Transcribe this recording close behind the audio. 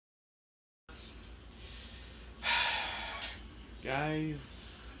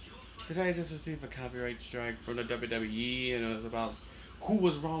Guys, today I just received a copyright strike from the WWE, and it was about who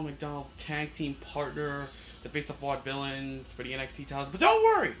was Ronald McDonald's tag team partner to face the Flawed Villains for the NXT titles. But don't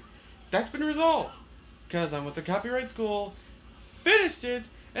worry, that's been resolved. Because I went to copyright school, finished it,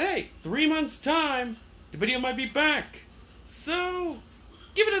 and hey, 3 months' time, the video might be back. So,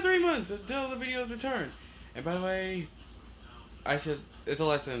 give it 3 months until the videos return. And by the way, it's a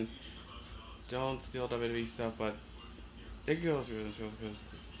lesson. Don't steal WWE stuff, but it goes through themselves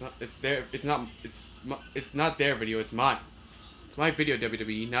because it's not their video, it's mine. It's my video,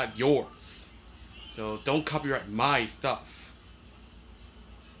 WWE, not yours. So don't copyright my stuff.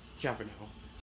 Ciao for now.